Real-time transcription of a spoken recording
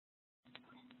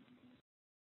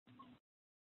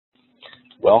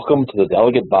Welcome to the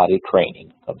Delegate Body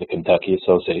training of the Kentucky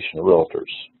Association of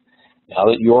Realtors. Now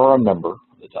that you are a member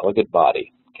of the Delegate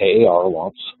Body, KAR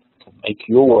wants to make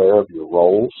you aware of your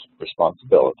roles,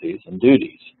 responsibilities, and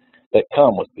duties that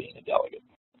come with being a delegate.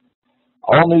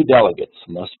 All new delegates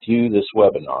must view this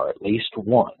webinar at least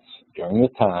once during the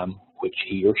time which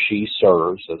he or she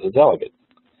serves as a delegate.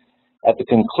 At the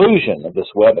conclusion of this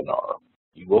webinar,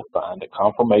 you will find a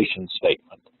confirmation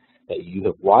statement that you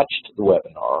have watched the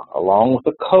webinar, along with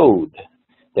a code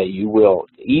that you will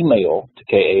email to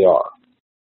KAR.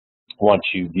 Once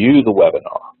you view the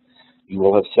webinar, you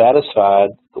will have satisfied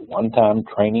the one-time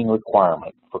training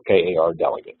requirement for KAR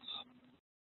delegates.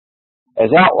 As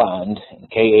outlined in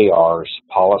KAR's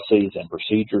Policies and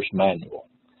Procedures Manual,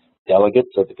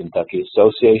 delegates of the Kentucky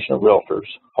Association of Realtors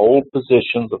hold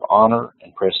positions of honor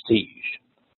and prestige.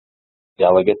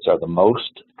 Delegates are the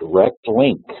most direct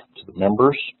link to the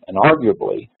members and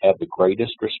arguably have the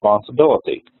greatest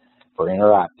responsibility for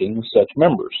interacting with such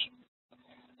members.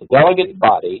 The delegate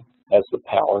body has the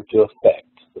power to affect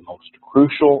the most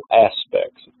crucial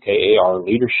aspects of KAR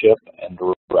leadership and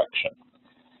direction.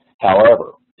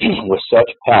 However, with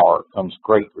such power comes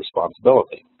great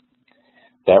responsibility.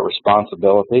 That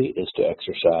responsibility is to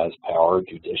exercise power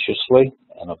judiciously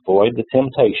and avoid the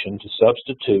temptation to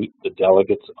substitute the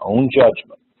delegate's own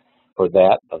judgment for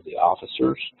that of the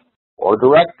officers or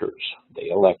directors they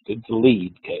elected to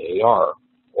lead KAR,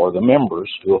 or the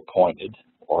members who appointed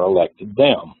or elected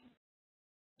them.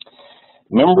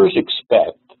 Members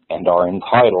expect and are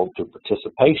entitled to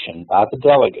participation by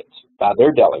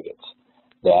their delegates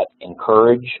that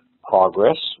encourage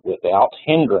progress without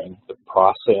hindering the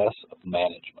process of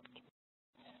management.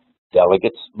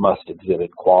 Delegates must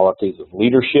exhibit qualities of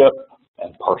leadership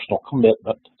and personal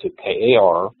commitment to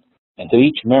KAR and to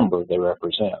each member they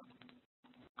represent.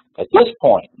 At this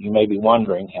point, you may be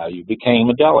wondering how you became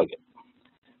a delegate.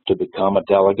 To become a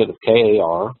delegate of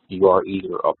KAR, you are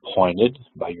either appointed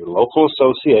by your local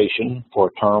association for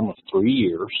a term of 3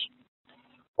 years,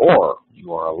 or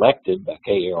you are elected by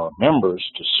KAR members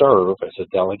to serve as a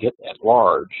delegate at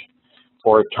large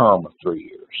for a term of 3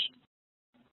 years.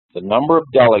 The number of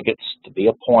delegates to be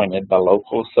appointed by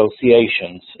local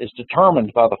associations is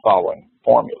determined by the following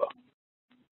formula.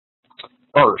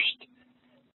 First,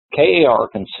 KAR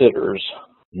considers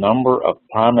number of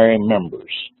primary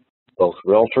members, both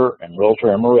Realtor and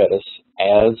Realtor Emeritus,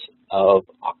 as of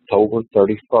October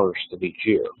 31st of each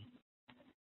year.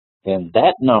 Then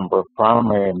that number of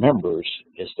primary members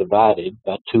is divided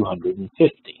by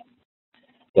 250.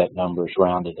 That number is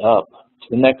rounded up to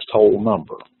the next whole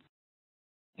number.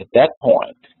 At that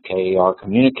point, KAR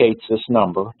communicates this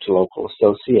number to local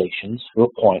associations who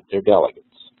appoint their delegates.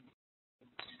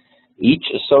 Each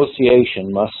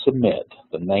association must submit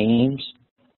the names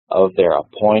of their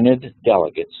appointed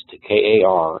delegates to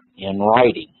KAR in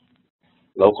writing.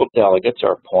 Local delegates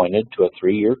are appointed to a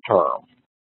 3-year term.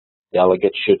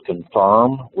 Delegates should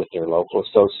confirm with their local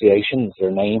association that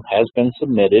their name has been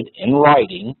submitted in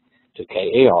writing to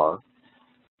KAR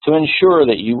to ensure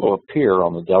that you will appear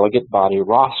on the delegate body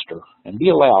roster and be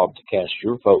allowed to cast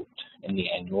your vote in the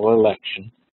annual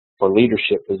election for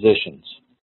leadership positions.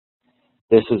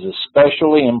 This is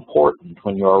especially important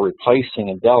when you are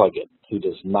replacing a delegate who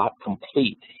does not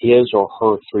complete his or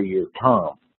her 3-year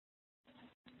term.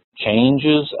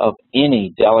 Changes of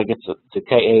any delegates to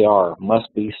KAR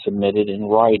must be submitted in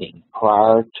writing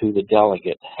prior to the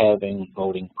delegate having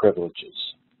voting privileges.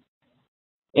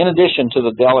 In addition to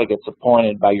the delegates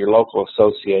appointed by your local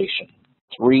association,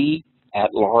 3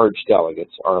 at-large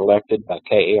delegates are elected by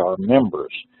KAR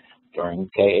members during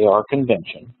the KAR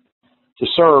convention to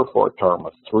serve for a term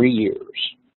of 3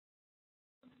 years.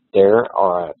 There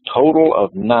are a total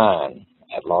of 9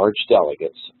 at-large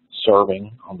delegates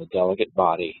serving on the delegate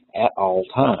body at all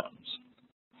times.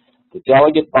 The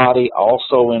delegate body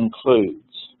also includes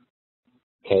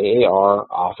KAR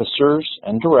officers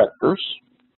and directors,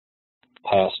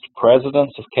 past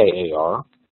presidents of KAR,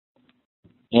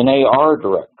 NAR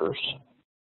directors,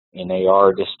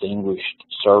 NAR Distinguished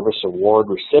Service Award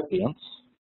recipients,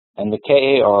 and the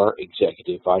KAR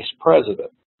Executive Vice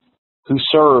President, who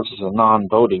serves as a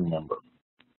non-voting member.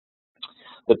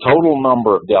 The total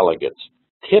number of delegates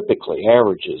typically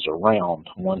averages around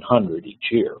 100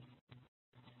 each year.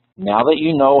 Now that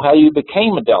you know how you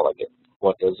became a delegate,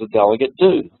 what does a delegate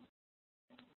do?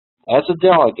 As a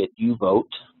delegate, you vote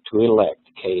to elect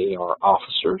KAR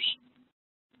officers,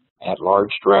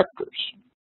 at-large directors,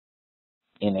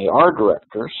 NAR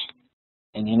directors,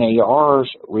 and NAR's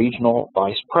regional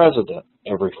vice president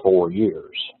every 4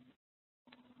 years.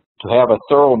 To have a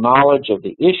thorough knowledge of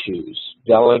the issues,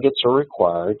 delegates are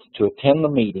required to attend the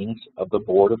meetings of the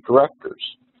Board of Directors.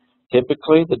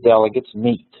 Typically, the delegates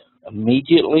meet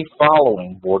immediately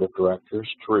following Board of Directors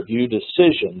to review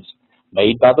decisions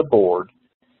made by the Board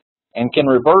and can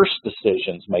reverse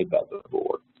decisions made by the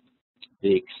Board.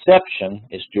 The exception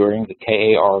is during the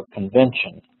KAR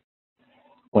convention,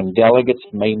 when delegates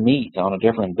may meet on a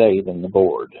different day than the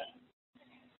Board.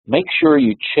 Make sure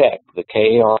you check the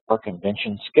KAR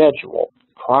convention schedule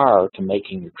prior to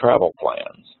making your travel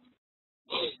plans.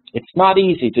 It's not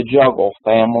easy to juggle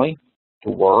family, to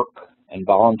work, and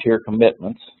volunteer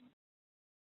commitments,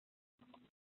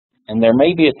 and there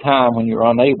may be a time when you're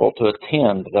unable to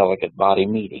attend the delegate body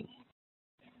meeting.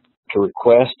 To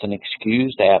request an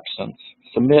excused absence,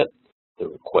 submit the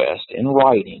request in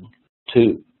writing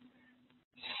to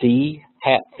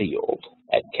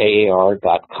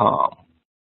chatfield@kar.com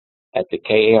at the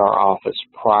KAR office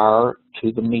prior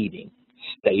to the meeting,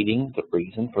 stating the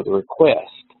reason for the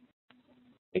request.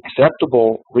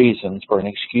 Acceptable reasons for an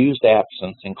excused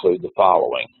absence include the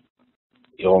following: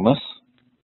 illness,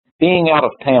 being out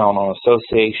of town on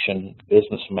association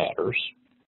business matters,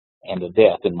 and a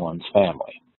death in one's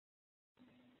family.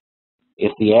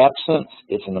 If the absence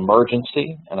is an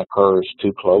emergency and occurs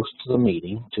too close to the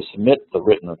meeting to submit the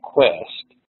written request,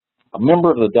 a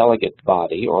member of the delegate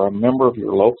body or a member of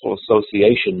your local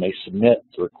association may submit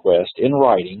the request in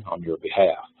writing on your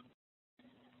behalf.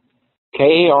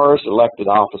 KAR's elected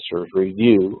officers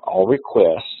review all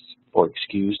requests for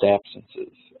excused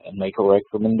absences and make a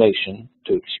recommendation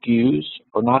to excuse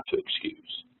or not to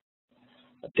excuse.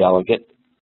 A delegate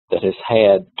that has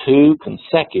had 2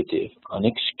 consecutive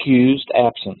unexcused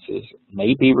absences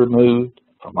may be removed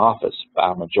from office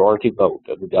by a majority vote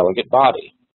of the delegate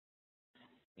body.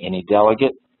 Any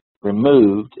delegate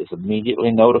removed is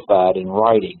immediately notified in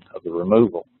writing of the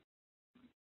removal.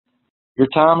 Your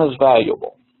time is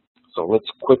valuable, so let's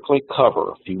quickly cover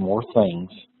a few more things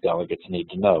delegates need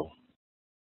to know.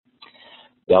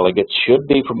 Delegates should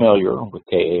be familiar with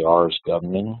KAR's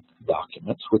governing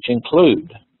documents, which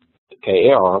include the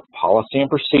KAR Policy and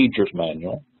Procedures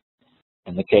Manual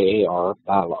and the KAR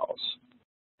Bylaws.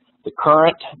 The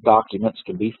current documents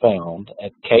can be found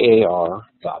at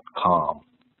kar.com.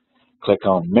 Click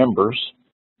on Members,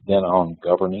 then on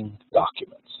Governing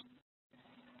Documents.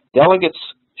 Delegates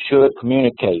should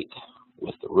communicate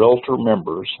with the Realtor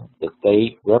members that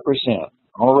they represent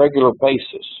on a regular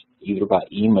basis, either by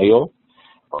email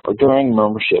or during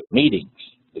membership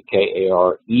meetings. The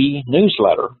KAR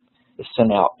e-newsletter is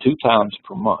sent out 2 times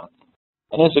per month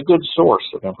and is a good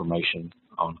source of information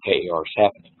on KAR's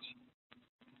happenings.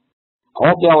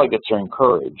 All delegates are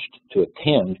encouraged to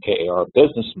attend KAR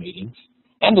business meetings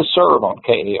and to serve on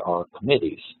KAR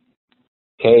committees.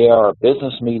 KAR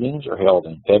business meetings are held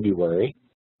in February,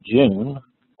 June,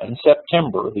 and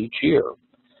September of each year.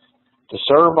 To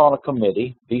serve on a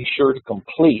committee, be sure to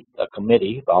complete a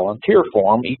committee volunteer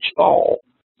form each fall.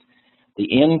 The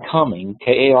incoming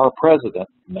KAR president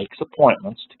makes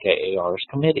appointments to KAR's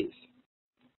committees.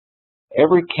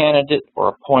 Every candidate or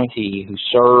appointee who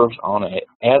serves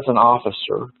as an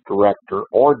officer, director,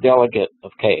 or delegate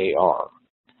of KAR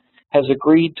has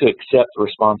agreed to accept the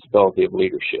responsibility of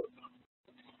leadership.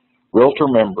 Realtor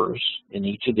members in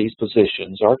each of these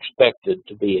positions are expected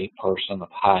to be a person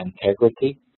of high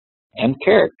integrity and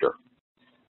character,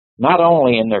 not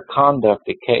only in their conduct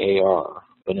at KAR,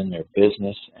 but in their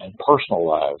business and personal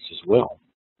lives as well.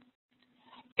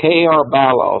 KAR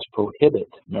bylaws prohibit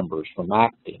members from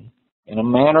acting in a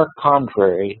manner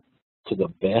contrary to the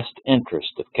best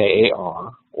interest of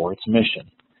KAR or its mission,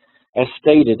 as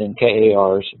stated in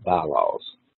KAR's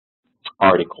bylaws,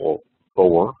 Article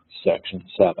 4, Section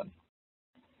 7.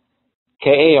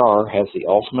 KAR has the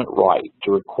ultimate right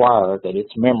to require that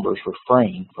its members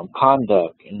refrain from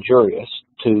conduct injurious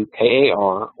to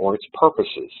KAR or its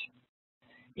purposes.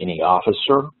 Any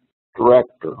officer,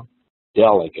 director,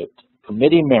 delegate,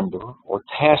 committee member, or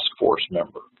task force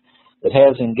member that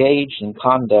has engaged in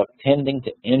conduct tending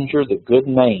to injure the good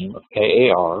name of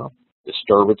KAR,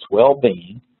 disturb its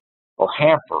well-being, or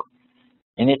hamper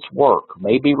in its work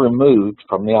may be removed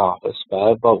from the office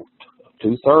by a vote of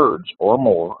 2/3 or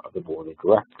more of the Board of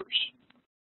Directors.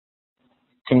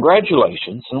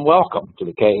 Congratulations and welcome to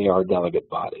the KAR Delegate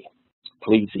Body.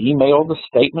 Please email the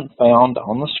statement found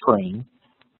on the screen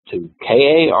to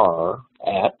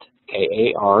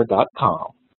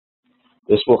kar@kar.com.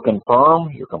 This will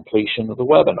confirm your completion of the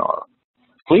webinar.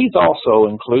 Please also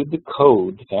include the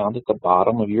code found at the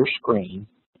bottom of your screen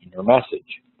in your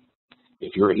message.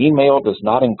 If your email does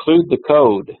not include the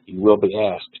code, you will be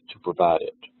asked to provide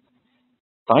it.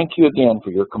 Thank you again for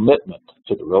your commitment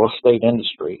to the real estate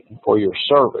industry and for your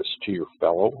service to your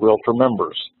fellow realtor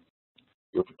members.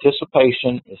 Your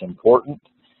participation is important,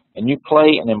 and you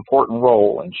play an important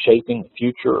role in shaping the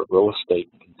future of real estate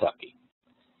in Kentucky.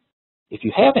 If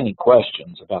you have any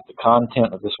questions about the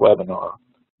content of this webinar,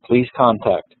 please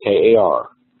contact KAR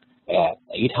at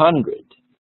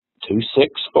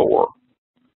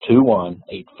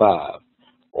 800-264-2185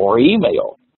 or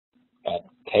email at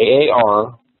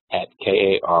kar@kar.com.